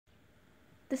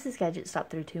This is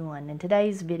GadgetStop321. In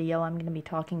today's video, I'm going to be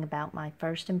talking about my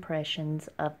first impressions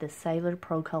of the Sailor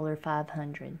Pro Color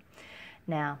 500.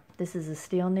 Now, this is a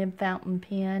steel nib fountain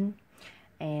pen,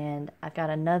 and I've got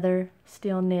another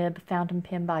steel nib fountain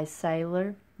pen by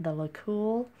Sailor, the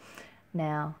LaCool.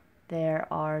 Now, there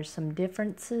are some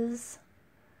differences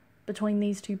between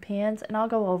these two pens, and I'll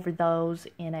go over those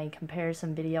in a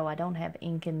comparison video. I don't have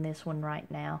ink in this one right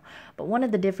now, but one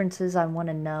of the differences I want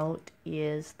to note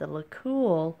is the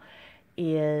LaCool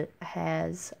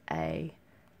has a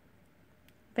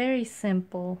very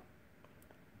simple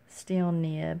steel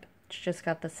nib. It's just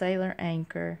got the Sailor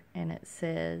anchor, and it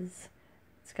says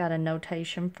it's got a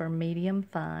notation for medium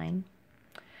fine.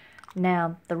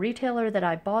 Now, the retailer that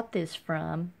I bought this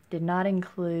from did not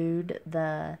include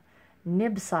the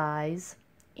nib size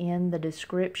in the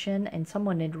description, and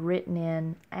someone had written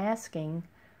in asking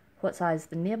what size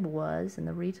the nib was, and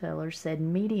the retailer said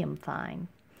medium fine.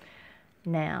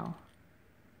 Now,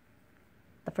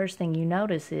 the first thing you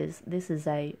notice is this is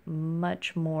a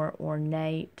much more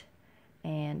ornate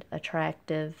and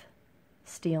attractive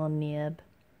steel nib.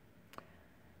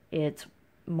 It's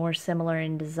more similar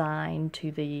in design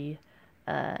to the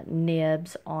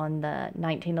nibs on the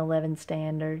 1911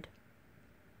 standard,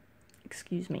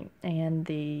 and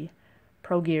the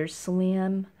Pro Gear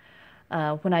Slim.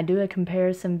 When I do a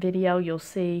comparison video, you'll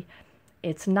see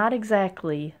it's not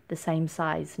exactly the same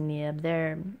size nib.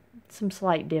 There are some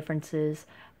slight differences,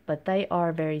 but they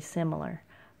are very similar.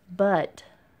 But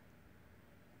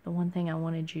the one thing I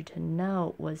wanted you to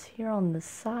note was here on the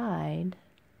side,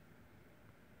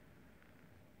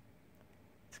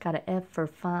 it's got an F for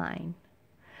fine.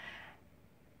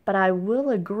 But I will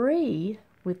agree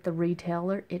with the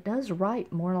retailer, it does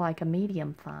write more like a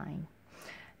medium fine.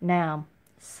 Now,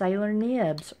 Sailor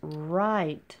nibs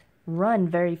run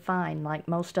very fine like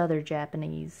most other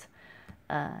Japanese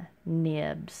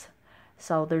nibs.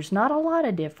 So there's not a lot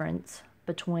of difference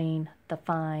between the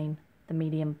fine, the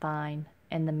medium fine,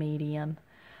 and the medium,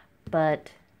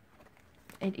 but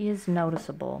it is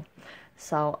noticeable.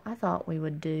 So I thought we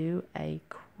would do a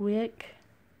quick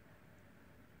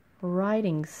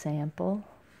writing sample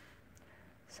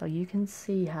so you can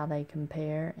see how they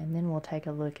compare, and then we'll take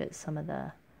a look at some of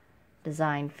the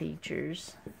design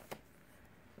features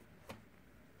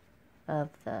of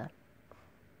the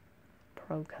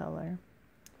Pro Color.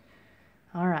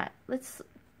 Alright, let's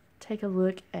take a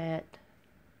look at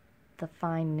the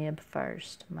fine nib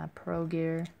first. My Pro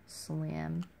Gear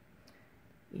Slim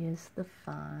is the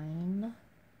fine.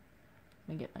 Let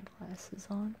me get my glasses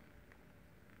on.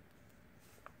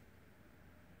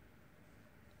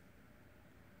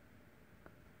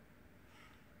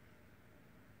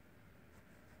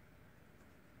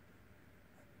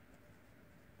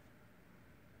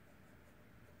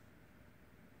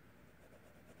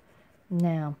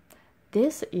 Now,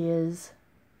 this is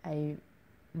a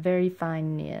very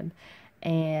fine nib,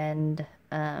 and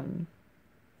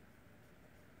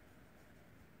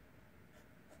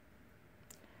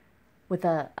with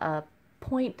a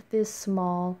point this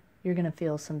small, you're going to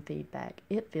feel some feedback.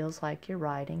 It feels like you're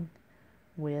writing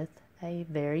with a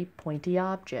very pointy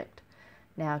object.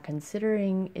 Now,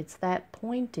 considering it's that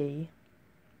pointy,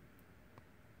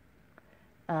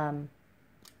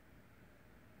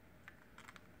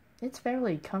 it's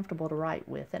fairly comfortable to write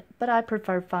with it, but I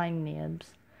prefer fine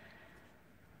nibs.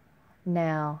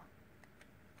 Now,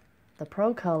 the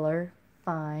Pro Color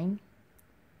fine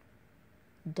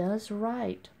does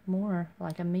write more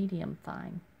like a medium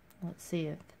fine. Let's see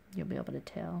if you'll be able to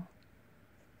tell.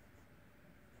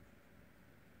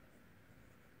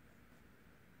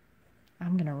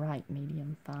 I'm going to write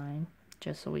medium fine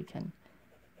just so we can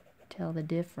tell the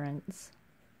difference.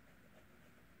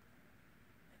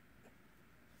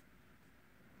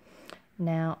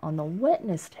 Now, on the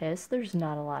wetness test, there's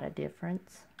not a lot of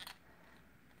difference,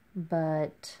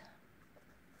 but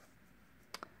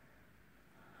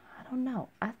I don't know.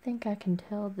 I think I can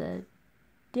tell the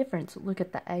difference. Look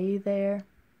at the A there.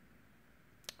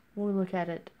 We'll look at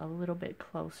it a little bit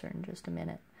closer in just a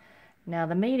minute. Now,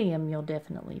 the medium, you'll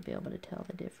definitely be able to tell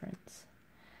the difference.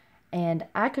 And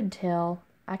I could tell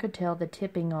the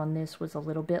tipping on this was a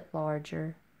little bit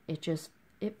larger. It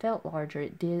felt larger.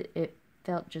 It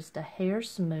felt just a hair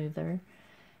smoother,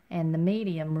 and the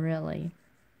medium really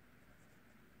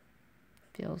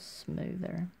feels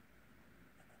smoother.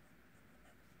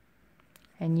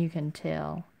 And you can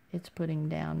tell it's putting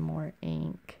down more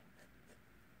ink.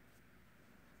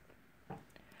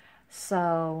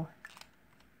 So,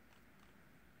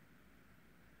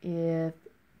 if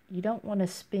you don't want to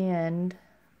spend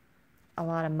a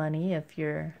lot of money, if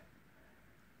you're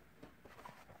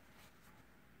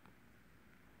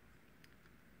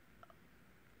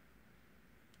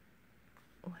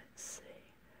let's see.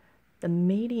 The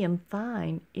medium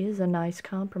fine is a nice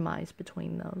compromise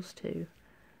between those two.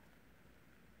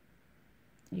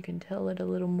 You can tell it a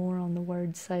little more on the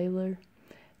word sailor.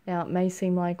 Now, it may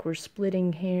seem like we're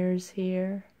splitting hairs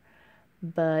here,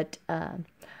 but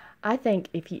I think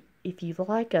if you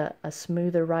like a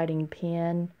smoother writing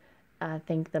pen, I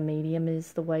think the medium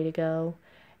is the way to go.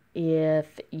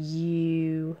 If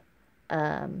you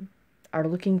are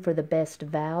looking for the best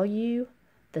value,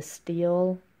 the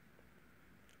steel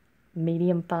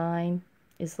medium fine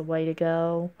is the way to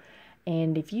go.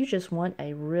 And if you just want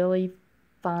a really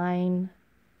fine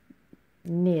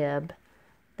nib,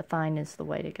 the fine is the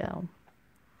way to go.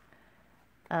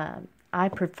 I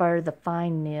prefer the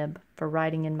fine nib for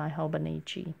writing in my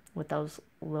Hobonichi with those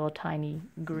little tiny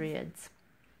grids.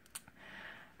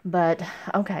 But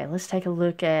okay, let's take a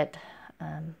look at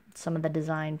some of the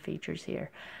design features here.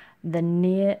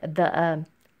 The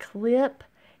clip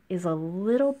is a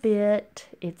little bit,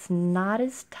 it's not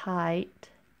as tight.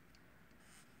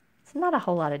 It's not a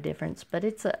whole lot of difference, but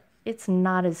it's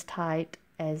not as tight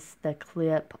as the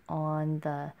clip on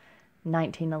the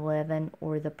 1911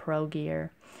 or the Pro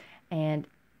Gear, and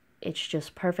it's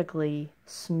just perfectly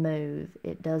smooth.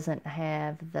 It doesn't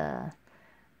have the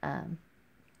I'll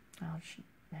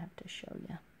have to show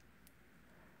you.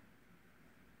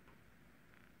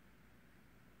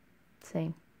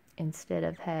 See, instead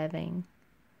of having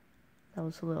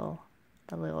those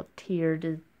the little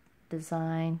tiered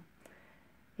design,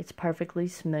 it's perfectly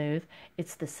smooth.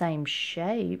 It's the same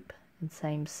shape and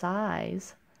same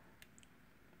size.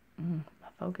 My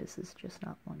focus is just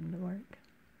not wanting to work.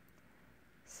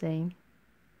 See,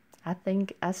 I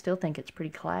still think it's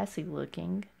pretty classy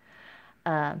looking.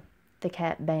 The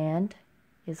cap band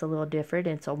is a little different.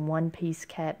 It's a one-piece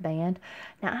cap band.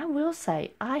 Now, I will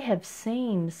say, I have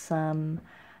seen some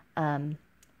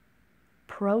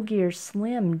Pro Gear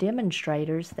Slim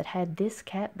demonstrators that had this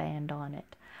cap band on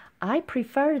it. I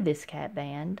prefer this cap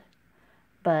band,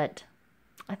 but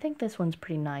I think this one's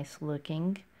pretty nice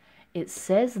looking. It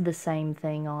says the same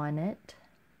thing on it.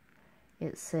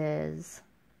 It says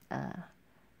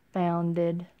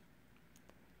founded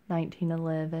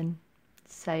 1911,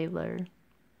 Sailor,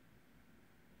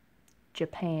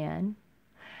 Japan,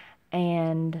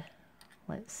 and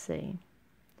let's see.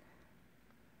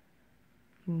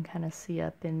 You can kind of see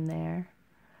up in there.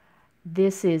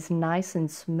 This is nice and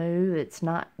smooth. It's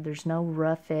not, there's no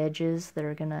rough edges that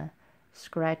are gonna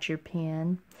scratch your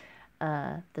pen.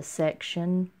 The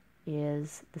section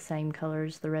is the same color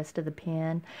as the rest of the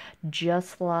pen,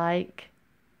 just like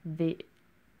the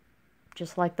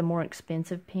more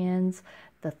expensive pens.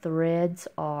 The threads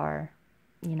are,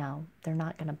 you know, they're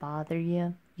not going to bother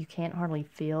you. You can't hardly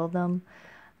feel them.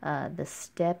 The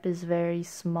step is very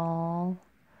small.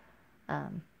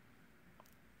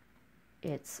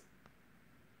 It's,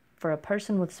 for a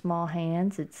person with small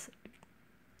hands, it's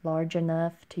large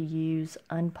enough to use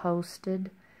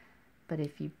unposted, but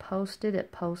if you post it,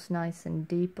 it posts nice and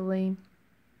deeply,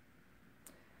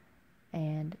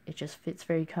 and it just fits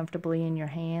very comfortably in your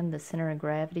hand. The center of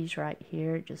gravity's right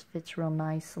here. It just fits real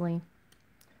nicely.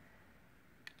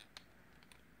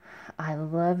 I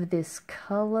love this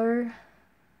color.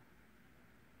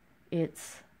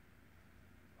 It's,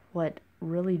 what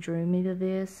really drew me to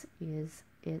this is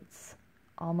it's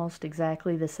almost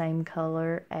exactly the same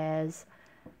color as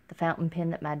the fountain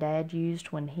pen that my dad used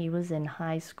when he was in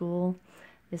high school.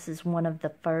 This is one of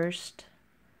the first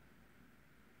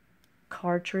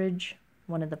cartridge,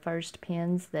 one of the first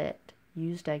pens that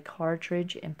used a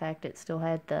cartridge. In fact, it still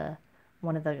had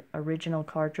one of the original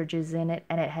cartridges in it,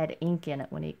 and it had ink in it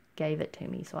when he gave it to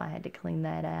me, so I had to clean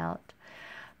that out.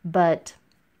 But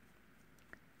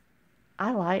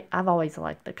I've always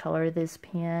liked the color of this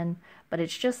pen, but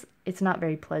it's not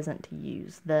very pleasant to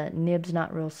use. The nib's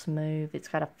not real smooth. It's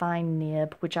got a fine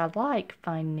nib, which I like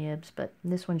fine nibs, but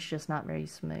this one's just not very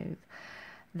smooth.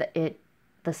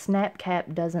 The snap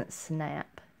cap doesn't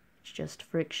snap. It's just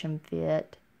friction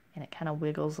fit, and it kind of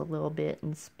wiggles a little bit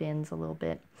and spins a little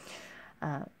bit.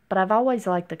 But I've always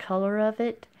liked the color of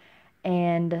it,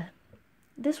 and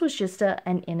this was just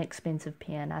an inexpensive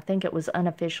pen. I think it was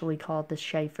unofficially called the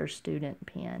Sheaffer Student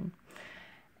Pen.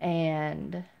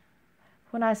 And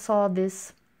when I saw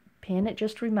this pen, it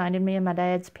just reminded me of my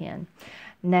dad's pen.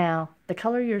 Now, the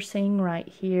color you're seeing right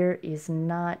here is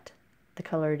not the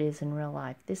color it is in real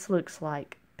life. This looks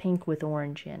like pink with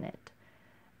orange in it.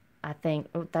 I think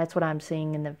that's what I'm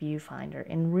seeing in the viewfinder.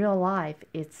 In real life,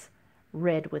 it's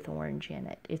red with orange in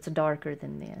it. It's darker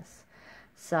than this.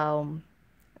 So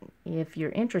if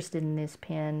you're interested in this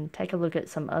pen, take a look at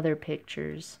some other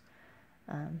pictures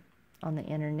on the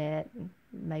internet.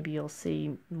 Maybe you'll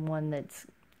see one that's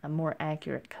a more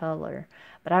accurate color.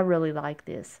 But I really like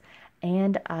this.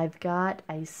 And I've got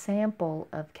a sample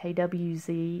of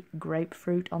KWZ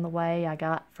Grapefruit on the way I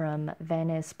got from Van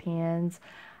Ness Pens.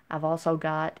 I've also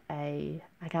got I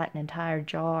got an entire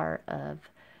jar of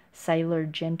Sailor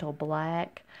Gentle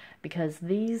Black, because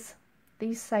these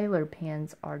Sailor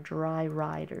pens are dry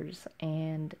writers,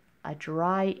 and a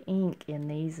dry ink in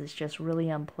these is just really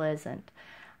unpleasant.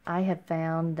 I have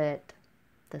found that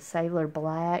the Sailor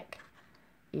Black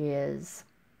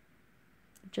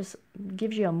just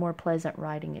gives you a more pleasant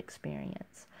writing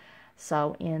experience.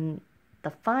 So in the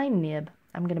fine nib,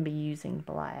 I'm going to be using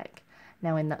black.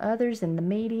 Now in the others, in the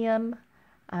medium,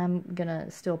 I'm going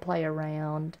to still play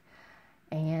around,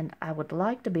 and I would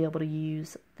like to be able to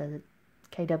use the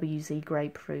KWZ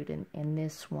Grapefruit in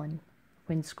this one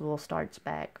when school starts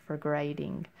back for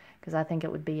grading, because I think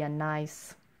it would be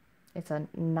it's a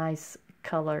nice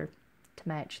color to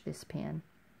match this pen.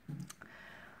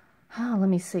 Oh, let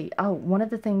me see. Oh, one of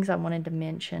the things I wanted to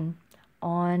mention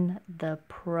on the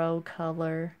Pro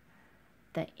Color,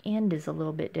 the end is a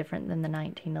little bit different than the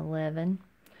 1911.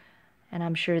 And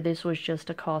I'm sure this was just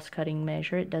a cost-cutting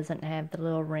measure. It doesn't have the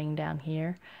little ring down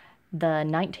here. The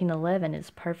 1911 is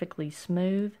perfectly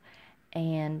smooth,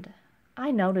 and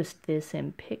I noticed this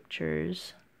in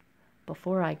pictures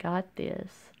before I got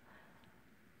this,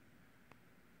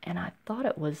 and I thought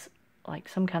it was like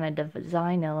some kind of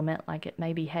design element, like it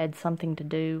maybe had something to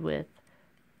do with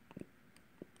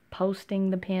posting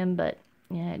the pen, but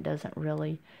yeah, it doesn't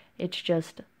really. It's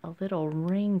just a little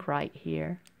ring right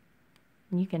here.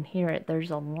 You can hear it,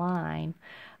 there's a line,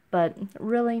 but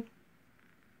really,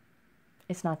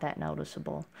 it's not that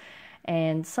noticeable.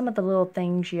 And some of the little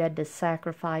things you had to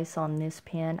sacrifice on this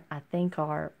pen, I think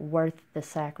are worth the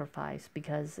sacrifice,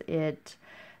 because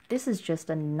this is just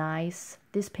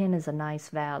this pen is a nice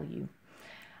value.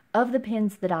 Of the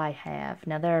pens that I have,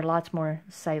 now there are lots more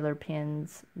Sailor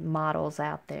pens models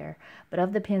out there, but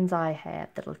of the pens I have,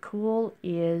 the LeCool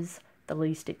is the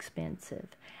least expensive,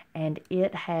 and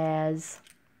it has,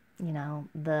 you know,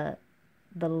 the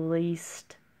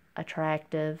least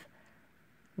attractive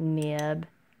nib,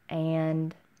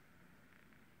 and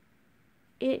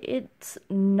it's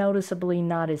noticeably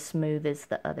not as smooth as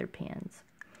the other pens.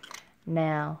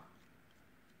 Now,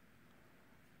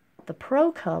 the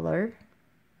Pro Color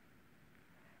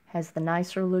has the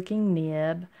nicer looking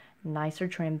nib, nicer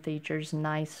trim features,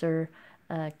 nicer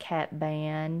cap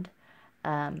band,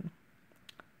 and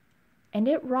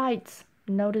it writes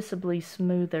noticeably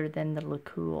smoother than the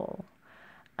LeCool.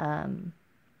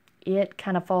 It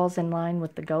kind of falls in line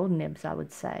with the gold nibs, I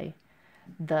would say.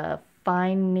 The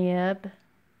fine nib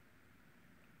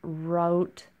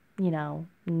wrote, you know,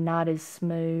 not as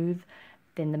smooth.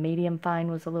 Then the medium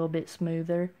fine was a little bit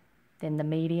smoother. Then the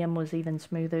medium was even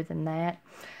smoother than that.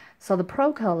 So the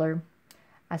Pro Color,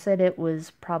 I said it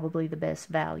was probably the best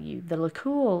value. The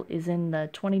LeCool is in the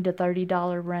 $20 to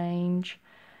 $30 range.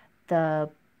 The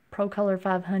Pro Color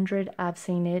 500, I've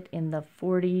seen it in the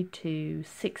 $40 to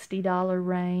 $60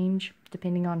 range,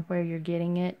 depending on where you're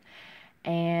getting it.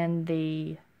 And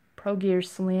the Pro Gear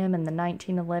Slim and the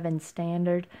 1911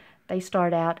 Standard, they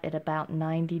start out at about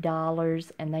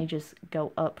 $90, and they just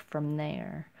go up from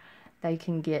there. They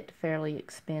can get fairly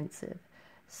expensive.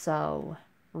 So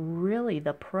really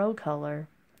the Pro Color,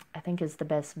 I think, is the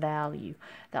best value.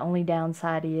 The only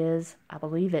downside is I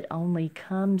believe it only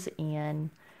comes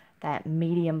in that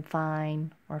medium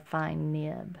fine or fine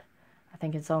nib. I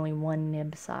think it's only one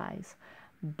nib size,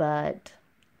 but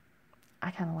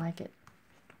I kind of like it.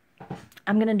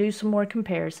 I'm going to do some more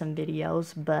comparison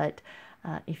videos, but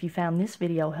if you found this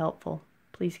video helpful,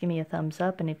 please give me a thumbs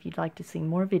up, and if you'd like to see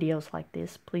more videos like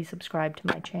this, please subscribe to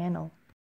my channel.